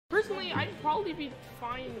Personally, I'd probably be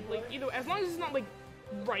fine, like, either, as long as it's not, like,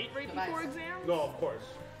 right before exam. No, of course.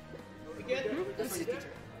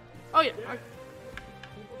 Oh, yeah.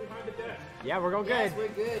 Yeah, we're going good. Yes, we're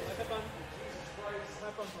good.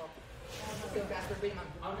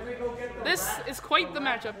 This is quite the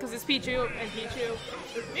matchup, because it's Pichu and Pichu.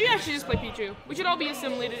 Maybe I should just play Pichu. We should all be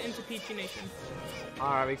assimilated into Pichu Nation.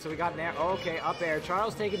 Alright, so we got Nair. Okay, up air.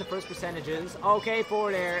 Charles taking the first percentages. Okay,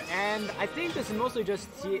 forward air. And I think this is mostly just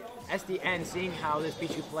SDN seeing how this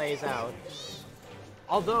Pichu plays out.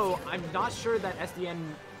 Although, I'm not sure that SDN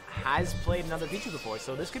has played another Pichu before,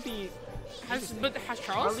 so this could be... But has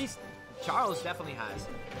Charles? Or at least Charles definitely has.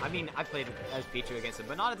 I mean, I've played as Pichu against him,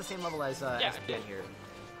 but not at the same level as SDN here.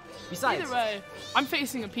 Besides... Either way, I'm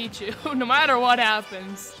facing a Pichu, no matter what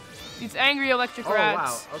happens. These angry electric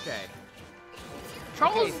rats. Oh, wow, okay.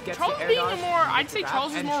 Charles being a more, I'd say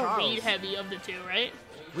Charles is more Charles. read heavy of the two, right?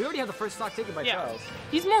 We already have the first stock taken by Charles.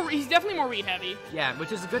 He's definitely more read heavy. Yeah,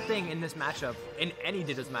 which is a good thing in this matchup, in any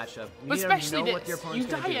Ditto's matchup. You But especially know what your opponent's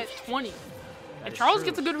you die gonna do. at 20. That And is Charles true.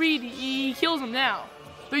 gets a good read, he kills him now.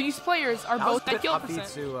 These players are both at kill percent.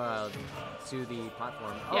 To the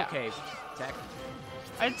platform. Yeah. Okay, tech.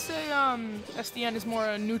 I'd say SDN is more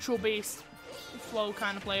a neutral-based flow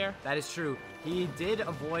kind of player. That is true. He did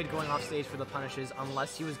avoid going off stage for the punishes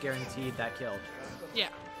unless he was guaranteed that kill. Yeah.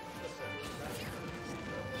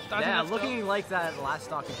 Yeah, looking like that last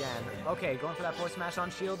stock again. Okay, going for that force smash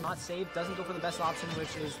on shield, not saved. Doesn't go for the best option,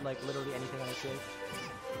 which is like literally anything on a shield.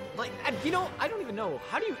 Like, you know, I don't even know.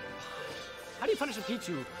 How do you punish a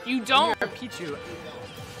Pichu? You don't. When you're a Pichu.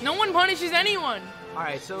 No one punishes anyone. All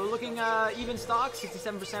right, so looking even stock,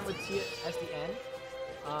 67% with SDN.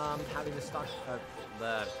 Having the stock,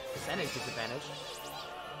 the percentage disadvantage.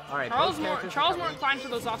 All right, Charles more inclined for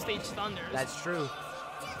those offstage thunders. That's true.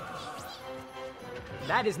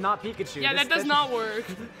 That is not Pikachu. Yeah, that does not work.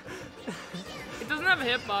 It doesn't have a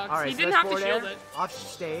hitbox. All right, He so didn't that's have to forward shield air, it. off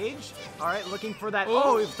stage. All right, looking for that.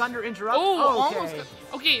 Oh. Oh, thunder interrupt. Oh, okay. almost.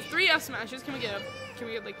 Okay, 3 F smashes. Can we get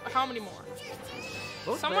like how many more?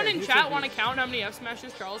 Both Someone players in usually chat want to count how many F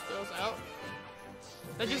smashes Charles throws out?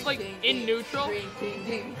 They're just like in neutral. I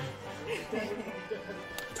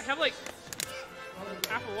have like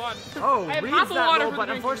half a watt. Oh, I have reads half a that water roll, for but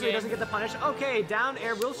the unfortunately drinking doesn't get the punish. Okay, down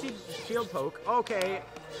air will shield poke. Okay,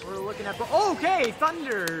 we're looking at. Okay,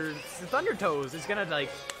 thunder toes is gonna like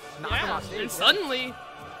knock him off stage. And suddenly,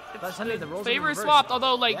 The rolls favor in is reverse. swapped.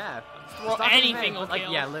 Although like, Yeah. well, Stock anything will but, like,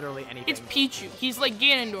 kill. yeah, literally anything. It's Pichu. He's like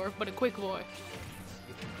Ganondorf, but a quick boy.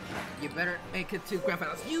 You better make it to grand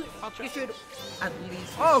finals. You should at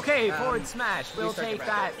least. Okay, forward smash. We'll restart the take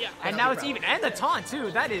bracket. that. Yeah. And now it's even. And the taunt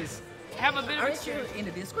too. That is. I have a bit of Aren't you experience. in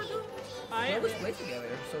the Discord though? I We am. always play together,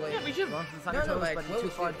 so like. Yeah, we should. Going for the thunder No, toes, like, but we'll too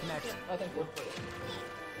far see. to connect. Oh, thank you.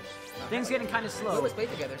 Things getting kind of We slow. always play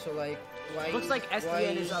together, so like. Why? Looks like why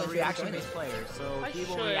SDN is a don't you reaction-based join player, so I he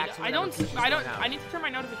will should. react to I whatever don't. Pichu's I going out. need to turn my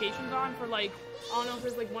notifications on for like. I don't know if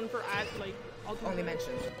there's like one for ad like. Only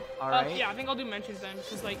mentions. All right. Yeah, I think I'll do mentions then,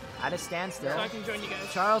 because like, At a standstill. so I can join you guys.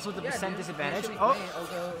 Charles with the Yeah, percent dude. disadvantage. Mention Oh, me, I'll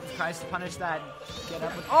go. tries to punish that. Get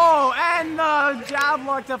up with. Oh, and the jab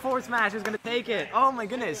lock to forward smash is gonna take it. Oh my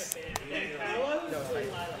goodness.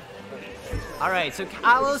 All right, so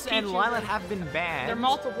Kalos and Lilat have been They're banned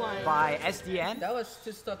multiplying. by SDN. That was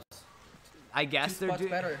 2 stops. I guess 2 they're spots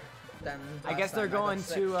doing. better than. I guess last they're time. I got going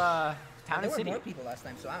sick. to Town There and were City. more people last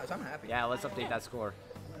time, so I'm happy. Yeah, let's update that score.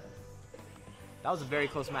 That was a very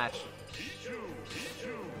close match.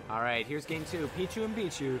 All right, here's game 2. Pichu and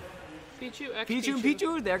Pichu. Pichu X Pichu and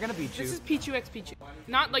Pichu, they're gonna beat you. This is Pichu X Pichu.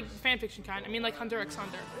 Not like fanfiction kind. I mean like Hunter X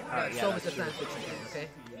Hunter. Alright, yeah, so that's it's a true. fanfiction game, okay?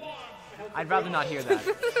 I'd rather not hear that.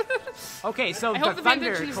 Okay, so I the hope the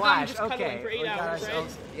Thunder fanfiction is done Clash. just cuddling Okay, for 8 we got hours,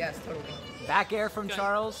 ourselves Yes, totally. back air from Good.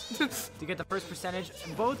 Charles to get the first percentage.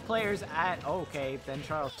 Both players at okay, then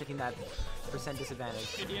Charles taking that percent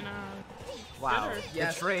disadvantage. Good, you know. Wow, Better.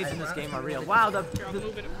 Yes, the trades I in this honestly game are really real. did. Wow, Here, I'll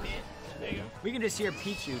move it a bit. There you go. we can just hear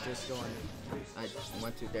Pichu just going. I just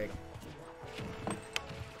went to dig.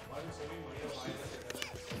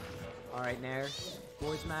 All right, Nair.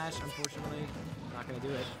 Forward smash, unfortunately, not gonna do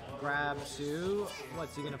it. Grab to,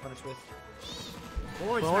 what's he gonna punish with?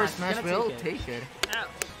 Forward smash, gonna will take it. take it. Ow.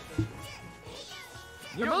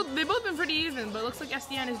 You know, They've both been pretty even, but it looks like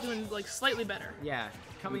SDN is doing like slightly better. yeah,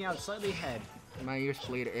 coming out slightly ahead. My ears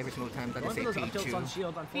played every single time that Going they for say those up tilts on Pichu.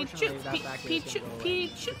 shield, unfortunately, that back air is Pichu, gonna go away.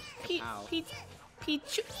 Pichu, Ow.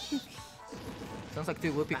 Pichu. Sounds like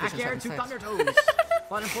 2 whoopee Back cushions air on to sides. Thunder Toes,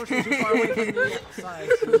 but unfortunately too far away from the side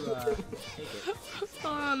to take it.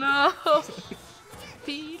 Oh no.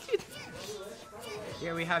 Pichu.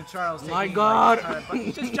 Here we have Charles. My taking, God. but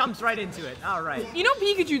he just jumps right into it. All right. You know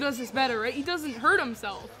Pikachu does this better, right? He doesn't hurt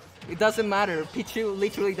himself. It doesn't matter. Pichu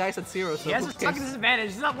literally dies at 0. So He has who a cares? suck disadvantage.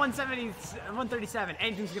 It's not 170, 137.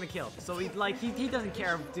 Anything's gonna kill. So he doesn't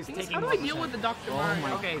care just taking. How do I deal with the Dr. Mario?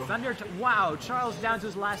 my Okay, Thunder. Wow, Charles down to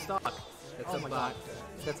his last stock. That's Oh a my God.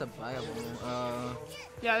 That's a viable.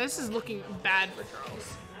 Yeah, this is looking bad for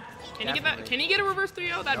Charles. Can he get that? Definitely. Can he get a reverse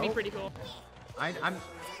 3-0? That'd be Nope. pretty cool.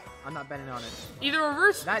 I'm not betting on it. Either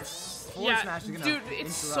reverse. That's forward Yeah, smash is gonna dude,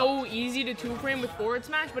 it's so easy to 2-frame with forward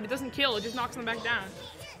smash, but it doesn't kill. It just knocks them back down.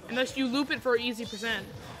 Unless you loop it for easy %.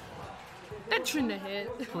 That shouldn't have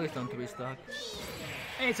hit. Please don't 3-stock.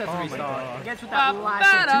 It's a 3-star. God. It gets with that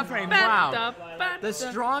last hit, 2-frame. Wow. The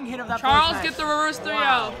strong hit of that forward Charles smash. get the reverse 3-0.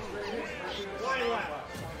 Wow.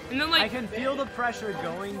 And then I like can feel the pressure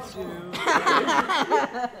going to.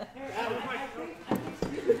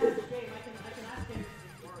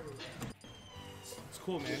 It's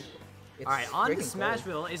cool, man. All right, on to freaking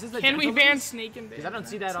cold. Smashville. Is this the can we ban gentleman's? Snake and Because I don't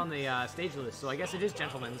see that on the stage list, so I guess it is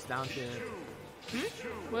gentlemen's down to.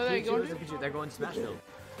 Where are they going? They're going to Smashville.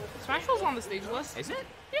 Smashville's on the stage list. Is it?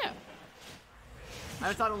 Yeah.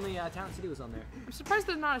 I thought only Talent City was on there. I'm surprised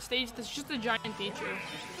there's not a stage that's just a giant feature.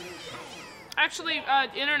 Actually,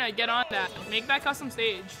 internet, get on that. Make that custom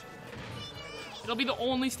stage. It'll be the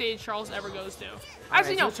only stage Charles ever goes to.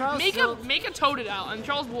 Actually, so no. Charles Make still- a Toad It Out, and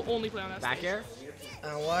Charles will only play on that Back stage. air,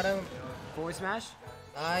 forward smash.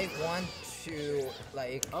 I want to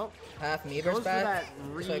like Oh, have goes Meebers for back that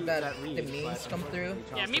so read, that that read, the memes but come through.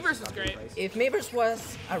 Yeah, Meebers is great. If Meebers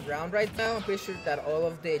was around right now, I'm pretty sure that all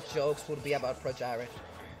of the jokes would be about Pro Jared.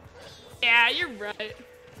 Yeah, you're right.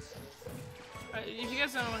 If you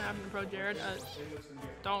guys don't know what happened to Pro Jared,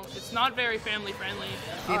 don't. It's not very family friendly.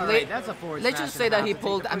 All right, that's a forward Let's smash just and say a that half he to take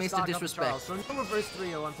pulled the a first Mr. stock off of Disrespect. Charles. So no reverse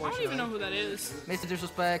 3-0, I unfortunately. don't even know who that is. Mr.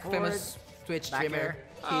 Disrespect, Forward, famous Twitch back streamer. air.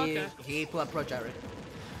 Oh, okay. He pulled up Pro Jared.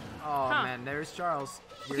 Oh Huh. man, there's Charles.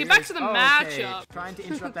 Here Okay, he back is. to the Oh, matchup. Okay. Trying to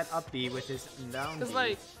interrupt that up B with his down Cause B.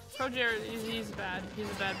 like Pro Jared, he's bad. He's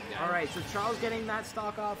a bad guy. All right, so Charles getting that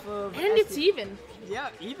stock off of. And it's even. Yeah,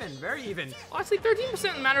 even, very even. Honestly,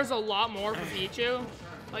 13% matters a lot more for Pichu.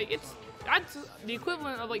 Like that's the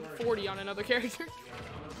equivalent of like 40 on another character.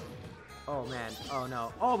 Oh man, oh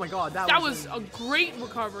no, oh my God, that That was was a great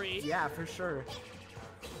recovery. yeah, for sure.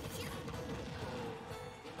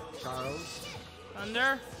 Charles,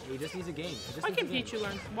 Thunder. he just needs a game. He just Why needs can a game. Pichu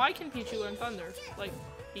learn? Why can Pichu learn Thunder? Like,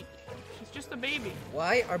 he's just a baby.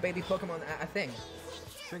 Why are baby Pokemon a thing?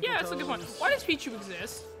 Twinkle Yeah, that's a good point. toes. Why does Pichu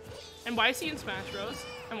exist? And why is he in Smash Bros?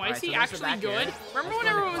 And why is Alright, he so there's the actually back good? air. Remember That's when going to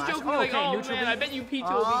everyone was flash. joking Oh, like, okay, oh neutral man, B. I bet you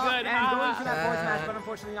Pichu will be good. And going for Ha, that forward smash, but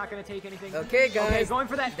unfortunately not going to take anything. Okay, guys. Okay, going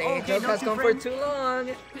for that. The Okay, joke no has gone for two-frame. too long.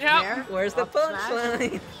 ha. Yeah. There. Where's the Up smash.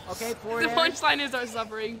 punchline? Okay, forward The air. punchline is our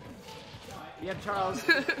suffering. You have Charles.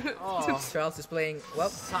 Oh. Charles is playing. Well,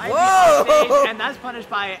 Side whoa! stage, and that's punished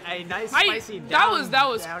by a nice spicy that was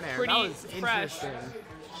down air. pretty That was fresh. interesting.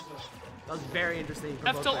 That was very interesting. For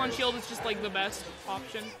F both tilt on players. shield is just like the best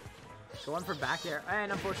option. Going for back air,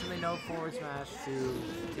 and unfortunately no forward smash to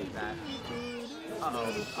take that.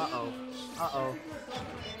 Uh-oh, uh-oh, uh-oh.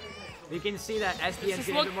 You can see that SDN's Just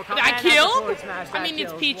getting a look, bit more that confident. And that's a killed? forward smash, I that mean,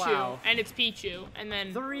 it's kills. Pichu, Wow. and it's Pichu, and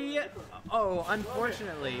then 3-0,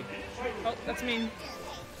 unfortunately. oh, that's mean.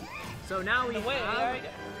 So now we Wait, have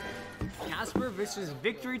Casper versus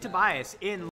Victory Tobias in